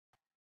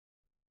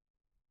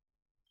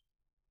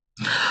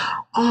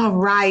All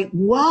right.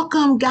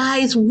 Welcome,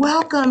 guys.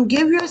 Welcome.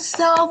 Give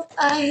yourself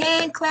a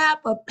hand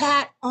clap, a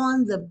pat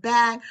on the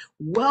back.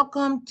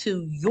 Welcome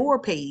to your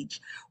page,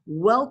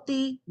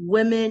 Wealthy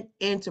Women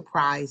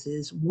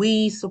Enterprises.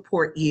 We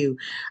support you.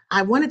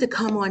 I wanted to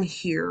come on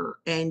here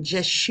and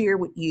just share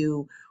with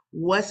you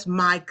what's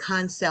my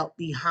concept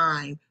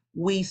behind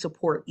we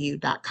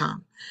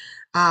supportyou.com.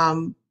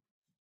 Um,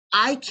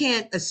 I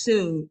can't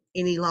assume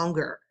any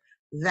longer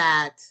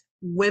that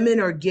women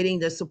are getting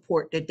the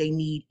support that they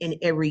need in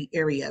every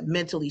area,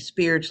 mentally,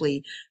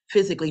 spiritually,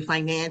 physically,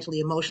 financially,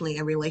 emotionally,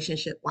 and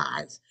relationship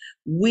wise.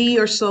 We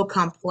are so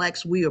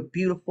complex. We are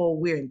beautiful.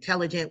 We're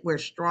intelligent. We're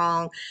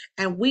strong.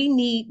 And we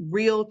need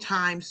real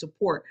time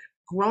support.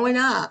 Growing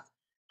up,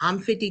 I'm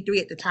 53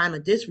 at the time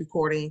of this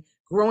recording.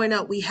 Growing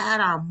up, we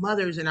had our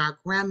mothers and our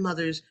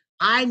grandmothers.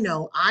 I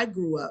know I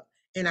grew up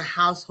in a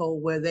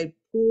household where they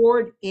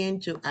poured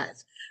into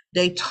us.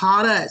 They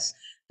taught us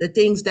the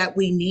things that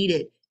we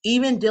needed,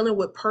 even dealing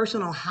with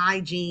personal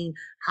hygiene,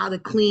 how to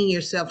clean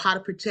yourself, how to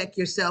protect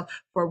yourself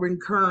for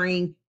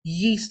recurring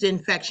yeast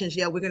infections.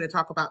 Yeah, we're going to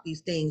talk about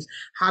these things,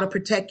 how to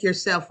protect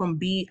yourself from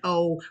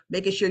BO,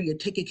 making sure you're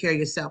taking care of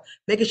yourself,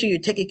 making sure you're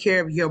taking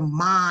care of your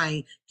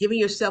mind, giving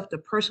yourself the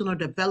personal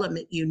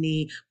development you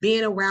need,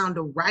 being around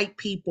the right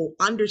people,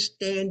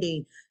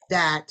 understanding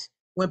that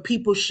when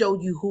people show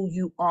you who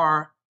you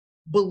are,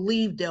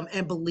 believe them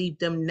and believe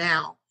them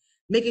now,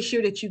 making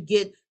sure that you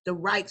get the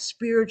right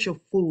spiritual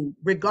food,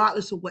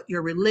 regardless of what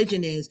your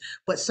religion is,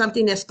 but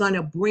something that's going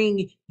to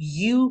bring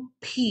you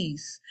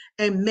peace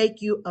and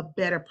make you a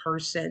better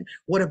person.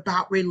 What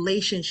about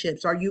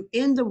relationships? Are you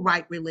in the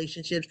right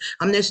relationships?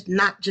 I'm just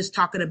not just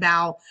talking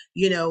about,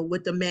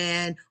 with the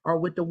man or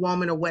with the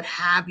woman or what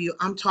have you.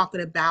 I'm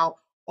talking about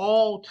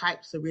all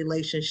types of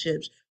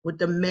relationships with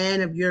the man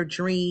of your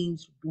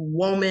dreams,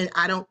 woman,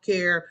 I don't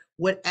care,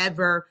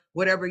 whatever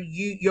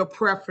your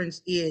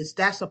preference is,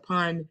 that's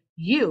upon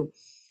you.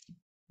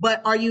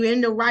 But are you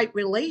in the right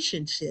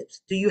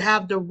relationships? Do you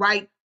have the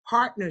right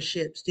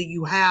partnerships? Do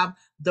you have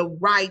the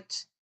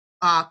right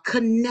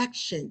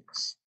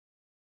connections?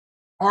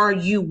 Are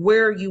you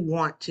where you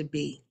want to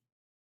be?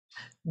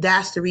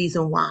 That's the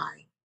reason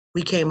why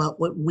we came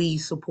up with We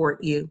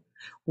Support You.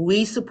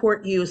 We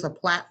Support You is a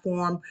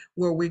platform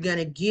where we're going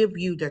to give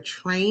you the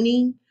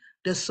training,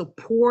 the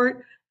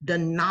support, the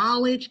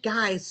knowledge.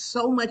 Guys,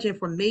 so much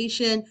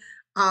information.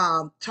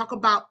 Talk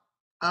about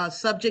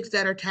subjects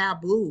that are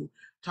taboo.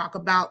 Talk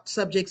about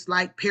subjects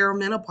like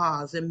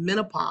perimenopause and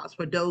menopause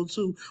for those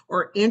who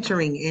are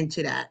entering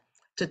into that.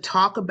 To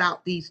talk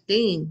about these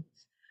things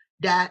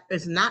that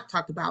is not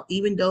talked about,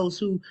 even those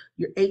who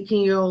your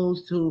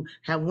 18-year-olds who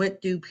have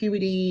went through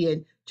puberty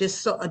and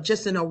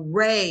just an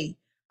array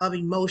of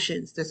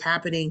emotions that's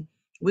happening.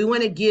 We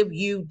want to give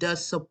you the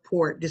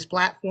support. This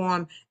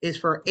platform is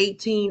for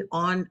 18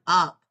 on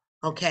up,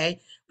 okay?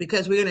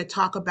 Because we're going to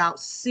talk about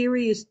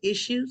serious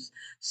issues,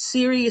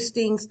 serious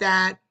things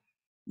that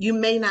you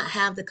may not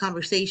have the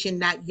conversation.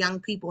 That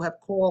young people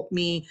have called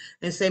me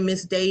and say,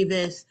 Miss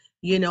Davis,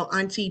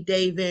 Auntie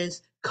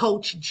Davis,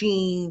 Coach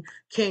Jean,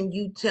 can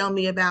you tell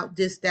me about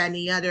this, that, and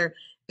the other?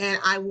 And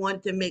I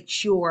want to make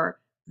sure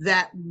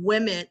that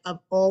women of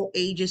all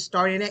ages,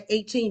 starting at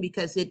 18,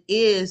 because it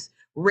is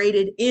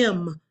rated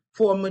M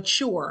for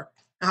mature.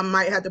 I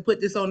might have to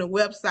put this on the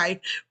website,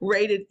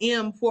 rated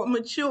M for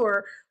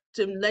mature,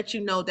 to let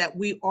you know that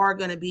we are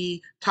going to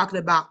be talking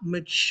about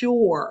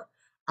mature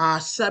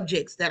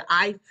subjects that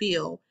I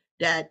feel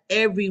that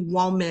every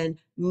woman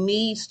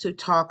needs to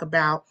talk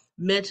about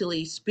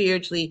mentally,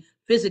 spiritually,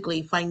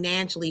 physically,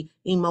 financially,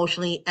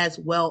 emotionally, as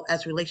well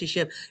as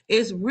relationship.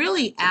 Is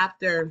really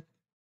after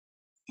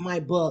my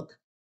book,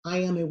 I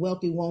Am a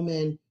Wealthy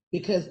Woman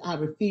Because I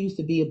Refuse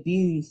to Be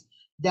Abused,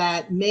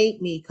 that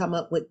made me come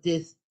up with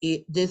this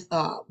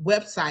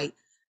website.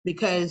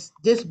 Because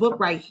this book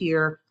right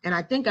here, and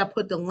I think I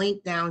put the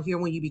link down here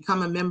when you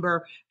become a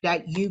member,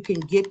 that you can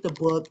get the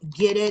book,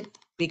 get it,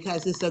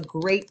 because it's a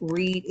great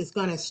read. It's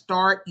going to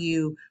start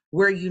you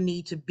where you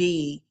need to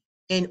be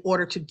in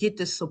order to get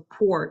the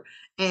support.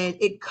 And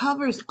it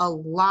covers a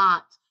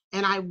lot.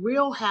 And I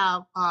will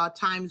have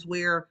times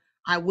where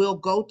I will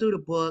go through the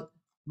book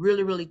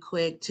really, really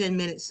quick,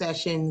 10-minute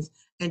sessions,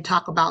 and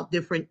talk about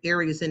different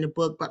areas in the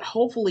book. But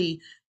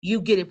hopefully you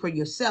get it for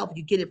yourself.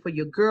 You get it for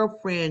your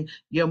girlfriend,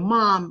 your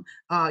mom,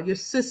 your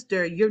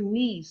sister, your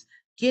niece.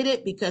 Get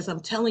it, because I'm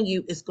telling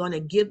you, it's going to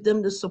give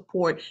them the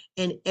support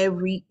in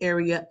every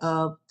area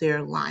of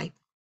their life.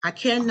 I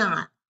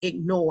cannot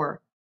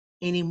ignore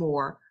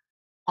anymore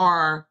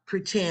or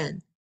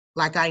pretend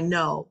like I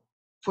know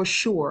for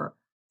sure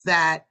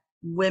that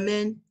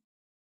women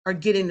are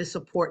getting the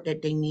support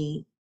that they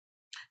need.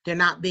 They're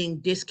not being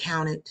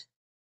discounted.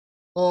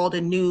 All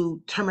the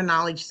new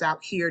terminologies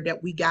out here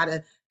that we got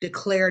to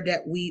declare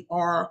that we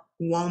are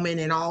woman,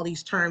 and all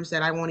these terms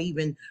that I won't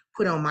even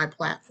put on my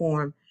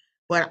platform.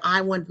 But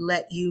I want to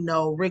let you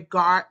know,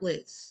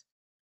 regardless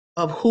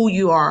of who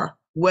you are,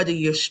 whether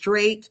you're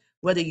straight,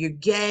 whether you're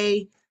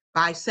gay,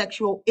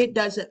 bisexual, it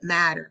doesn't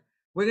matter.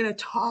 We're going to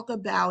talk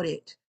about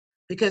it,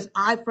 because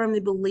I firmly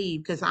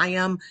believe, because I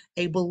am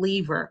a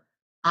believer,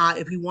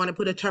 If you want to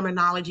put a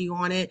terminology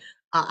on it,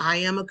 I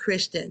am a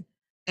Christian.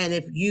 And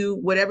if you,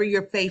 whatever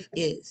your faith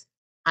is,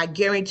 I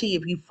guarantee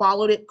if you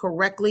followed it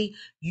correctly,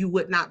 you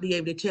would not be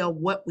able to tell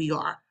what we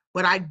are.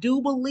 But I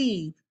do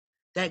believe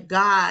that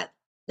God,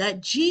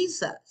 that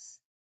Jesus,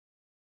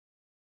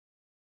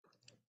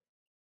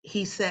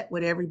 he sat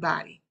with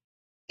everybody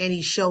and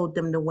he showed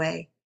them the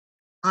way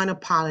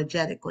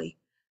unapologetically.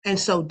 And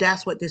so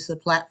that's what this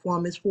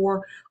platform is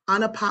for.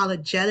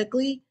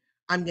 Unapologetically,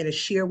 I'm going to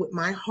share with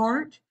my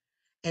heart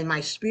and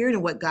my spirit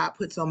and what God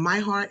puts on my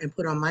heart and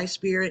put on my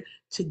spirit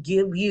to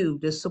give you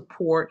the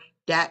support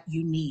that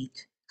you need.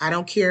 I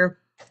don't care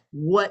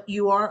what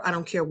you are. I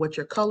don't care what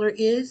your color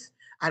is.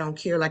 I don't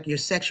care like your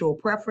sexual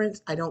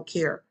preference. I don't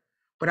care.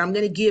 But I'm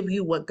going to give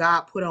you what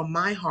God put on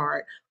my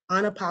heart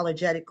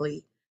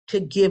unapologetically to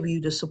give you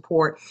the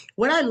support.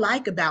 What I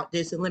like about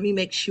this, and let me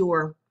make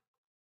sure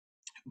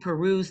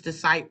peruse the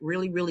site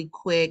really, really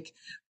quick.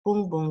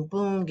 Boom, boom,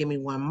 boom. Give me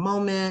one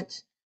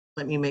moment.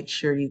 Let me make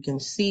sure you can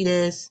see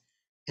this.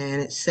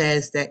 And it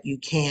says that you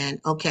can.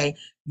 Okay,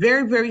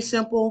 very, very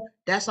simple.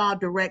 That's our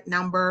direct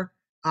number.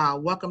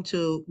 Welcome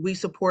to We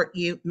Support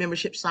You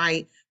membership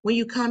site. When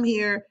you come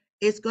here,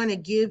 it's going to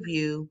give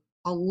you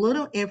a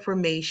little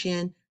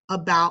information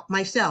about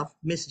myself,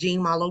 Miss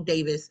Jean Marlowe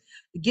Davis.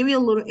 Give you a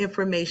little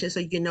information so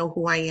you can know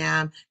who I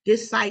am.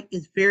 This site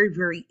is very,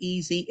 very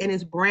easy and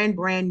it's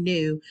brand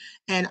new.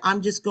 And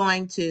I'm just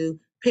going to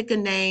pick a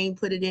name,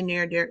 put it in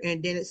there,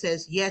 and then it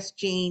says, yes,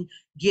 Jean,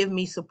 give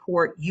me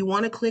support. You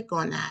want to click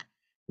on that.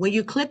 When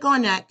you click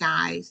on that,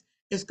 guys,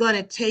 it's going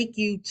to take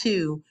you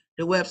to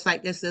the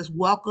website that says,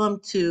 welcome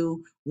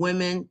to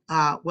Women,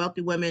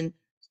 Wealthy Women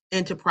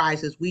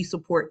Enterprises. We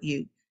support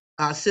you.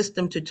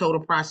 System to total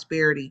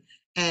prosperity.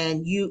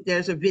 And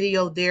there's a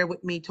video there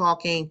with me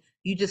talking.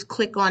 You just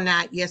click on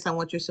that. Yes, I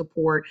want your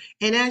support.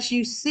 And as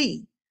you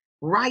see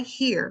right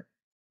here,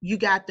 you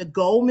got the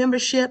gold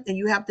membership and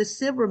you have the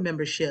silver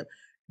membership.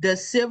 The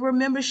silver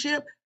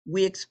membership,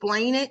 we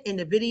explain it in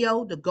the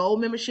video. The gold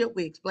membership,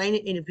 we explain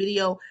it in the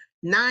video.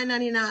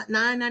 $9.99,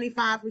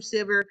 $9.95 for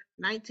silver,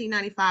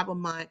 $19.95 a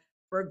month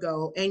for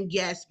gold. And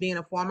yes, being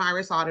a former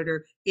IRS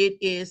auditor, it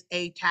is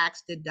a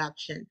tax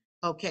deduction.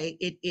 Okay,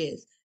 it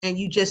is. And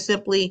you just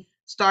simply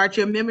start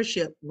your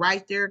membership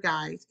right there,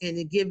 guys, and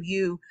it give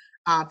you,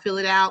 fill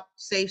it out,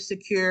 safe,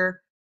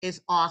 secure.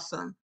 It's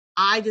awesome.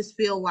 I just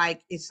feel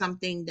like it's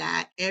something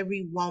that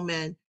every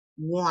woman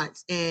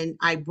wants. And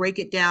I break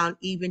it down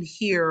even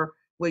here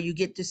where you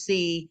get to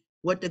see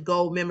what the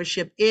gold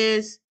membership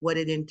is, what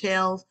it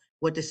entails,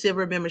 what the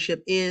silver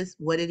membership is,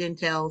 what it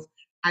entails.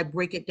 I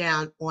break it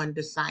down on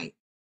the site.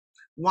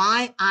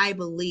 Why I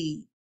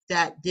believe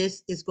that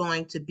this is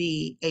going to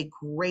be a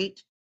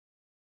great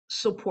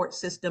support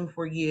system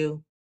for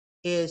you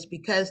is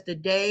because the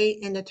day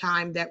and the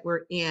time that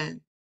we're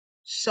in,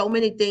 so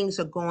many things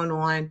are going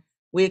on.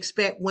 We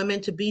expect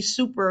women to be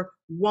super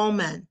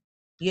woman,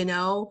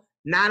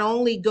 not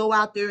only go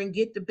out there and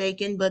get the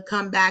bacon, but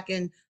come back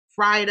and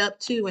fry it up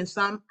too. In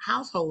some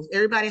households,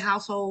 everybody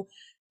household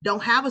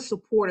don't have a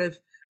supportive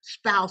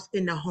spouse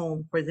in the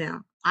home for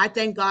them. I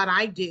thank God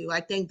I do.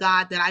 I thank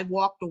God that I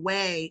walked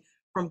away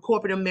from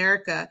corporate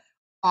America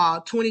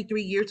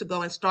 23 years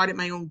ago and started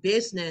my own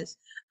business.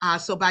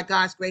 So by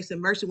God's grace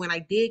and mercy, when I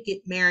did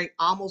get married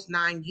almost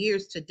 9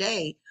 years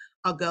today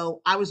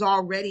ago, I was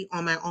already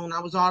on my own. I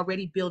was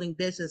already building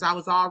business. I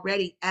was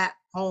already at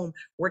home,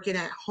 working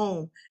at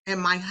home.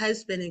 And my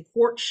husband in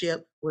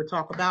courtship, we'll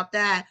talk about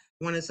that.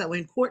 So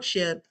in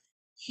courtship,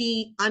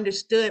 he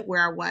understood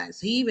where I was.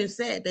 He even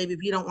said, baby,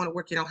 if you don't want to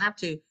work, you don't have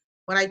to.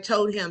 But I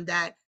told him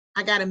that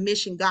I got a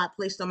mission God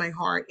placed on my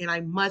heart and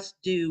I must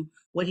do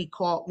what he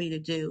called me to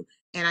do.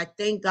 And I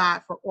thank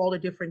God for all the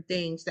different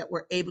things that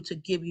we're able to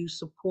give you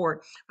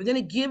support. We're going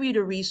to give you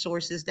the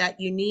resources that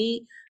you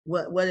need,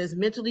 what is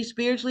mentally,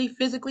 spiritually,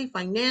 physically,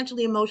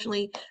 financially,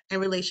 emotionally,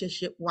 and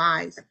relationship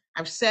wise.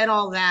 I've said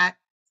all that.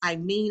 I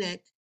mean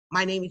it.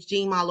 My name is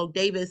Jean Marlowe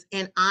Davis,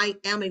 and I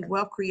am a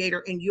wealth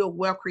creator, and you're a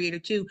wealth creator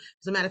too.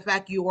 As a matter of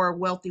fact, you are a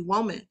wealthy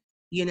woman,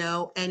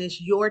 and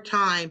it's your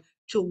time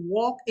to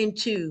walk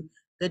into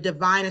the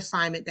divine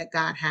assignment that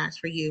God has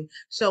for you.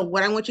 So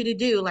what I want you to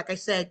do, like I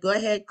said, go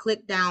ahead,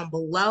 click down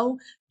below,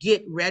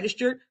 get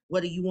registered,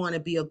 whether you want to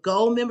be a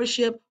gold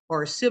membership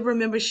or a silver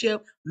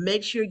membership.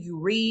 Make sure you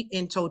read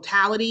in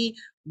totality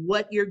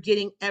what you're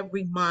getting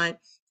every month.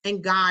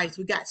 And guys,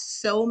 we got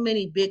so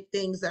many big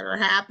things that are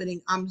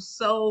happening. I'm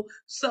so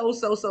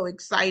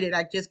excited.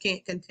 I just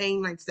can't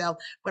contain myself.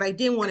 But I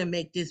didn't want to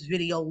make this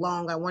video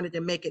long. I wanted to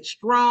make it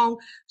strong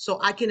so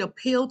I can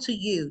appeal to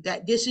you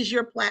that this is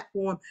your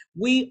platform.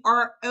 We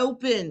are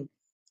open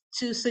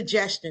to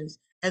suggestions.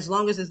 As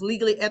long as it's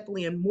legally,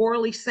 ethically, and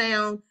morally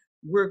sound,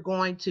 we're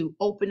going to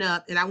open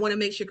up. And I want to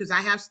make sure, because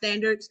I have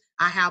standards,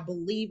 I have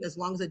belief, as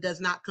long as it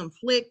does not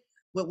conflict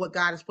with what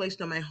God has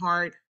placed on my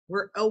heart,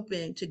 we're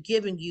open to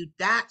giving you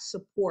that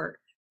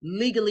support,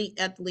 legally,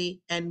 ethically,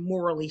 and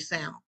morally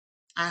sound.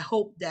 I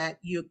hope that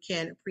you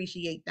can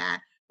appreciate that.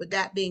 With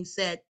that being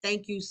said,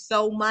 thank you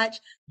so much.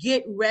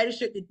 Get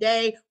registered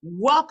today.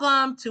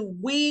 Welcome to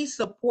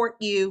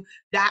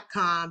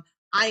WeSupportYou.com.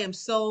 I am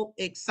so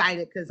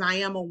excited because I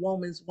am a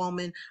woman's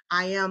woman.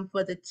 I am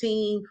for the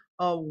team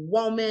of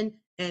woman.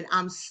 And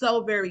I'm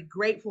so very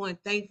grateful and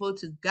thankful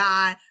to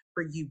God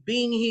for you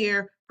being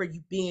here, for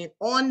you being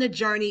on the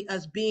journey,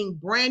 us being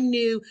brand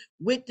new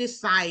with this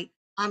site.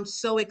 I'm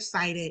so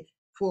excited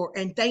for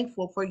and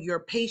thankful for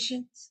your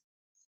patience,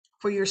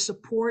 for your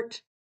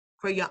support,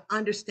 for your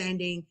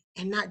understanding,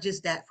 and not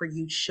just that, for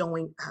you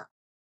showing up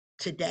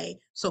today.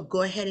 So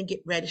go ahead and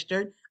get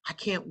registered. I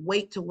can't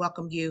wait to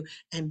welcome you.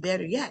 And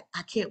better yet,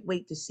 I can't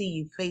wait to see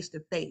you face to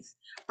face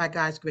by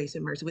God's grace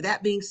and mercy. With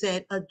that being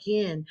said,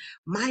 again,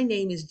 my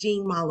name is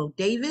Jean Malo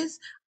Davis.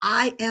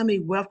 I am a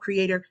wealth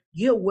creator.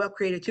 You're a wealth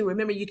creator too.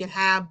 Remember, you can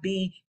have,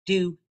 be,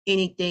 do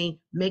anything.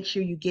 Make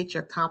sure you get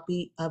your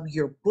copy of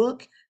your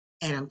book.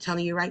 And I'm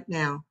telling you right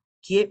now,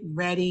 get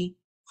ready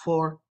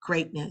for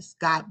greatness.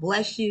 God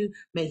bless you.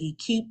 May He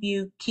keep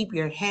you, keep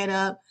your head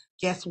up.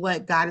 Guess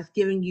what? God is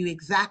giving you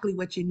exactly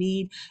what you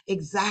need,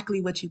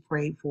 exactly what you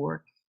prayed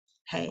for.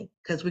 Hey,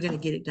 because we're going to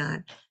get it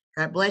done.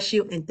 God bless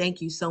you. And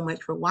thank you so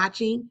much for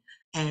watching.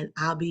 And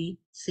I'll be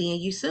seeing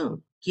you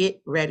soon.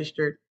 Get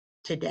registered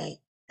today.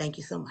 Thank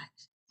you so much.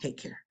 Take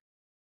care.